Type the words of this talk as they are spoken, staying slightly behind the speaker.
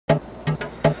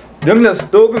Them little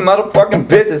stupid motherfucking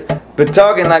bitches been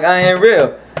talking like I ain't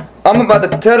real. I'm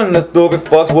about to tell them the stupid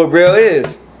fucks what real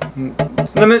is.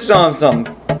 So let me show them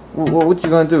something. What you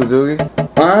gonna do, Doogie?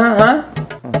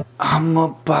 I'm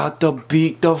about to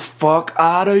beat the fuck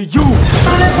out of you.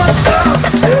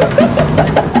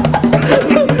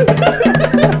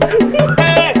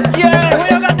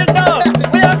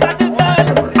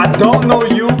 I don't know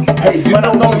you, but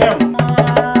I know him.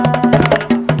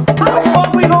 How the fuck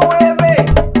we gonna win, man?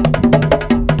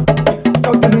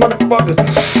 Fuck these motherfuckers.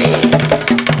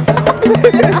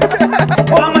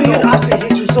 I'ma hit. I should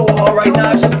hit you so hard right now.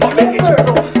 I should fucking hit you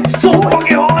so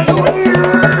fucking hard.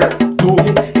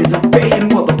 Doogie is a bad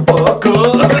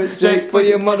motherfucker. Shake for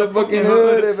your motherfucking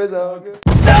hood if it's all good.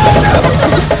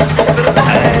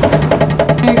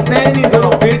 Can't stand these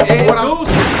little bitch ass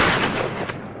dudes.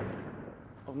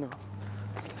 Oh no.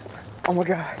 Oh my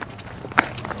god.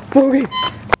 Doogie!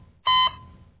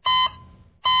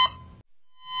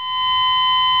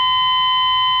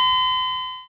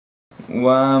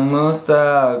 Why must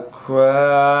I cry?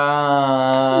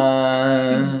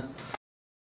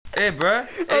 Hey, bruh.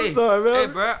 Hey. I'm sorry, man. Hey,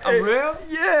 bruh. I'm real?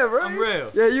 Yeah, bro. I'm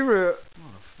real. Yeah, you real.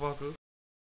 Motherfucker.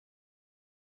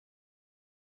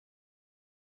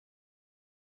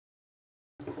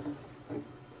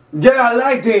 Yeah, I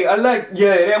like that.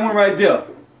 Yeah, that one right there.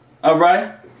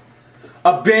 Alright?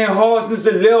 I've been hard since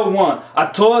the little one. I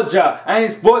told y'all, I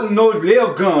ain't sporting no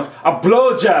little guns. I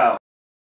blowed y'all.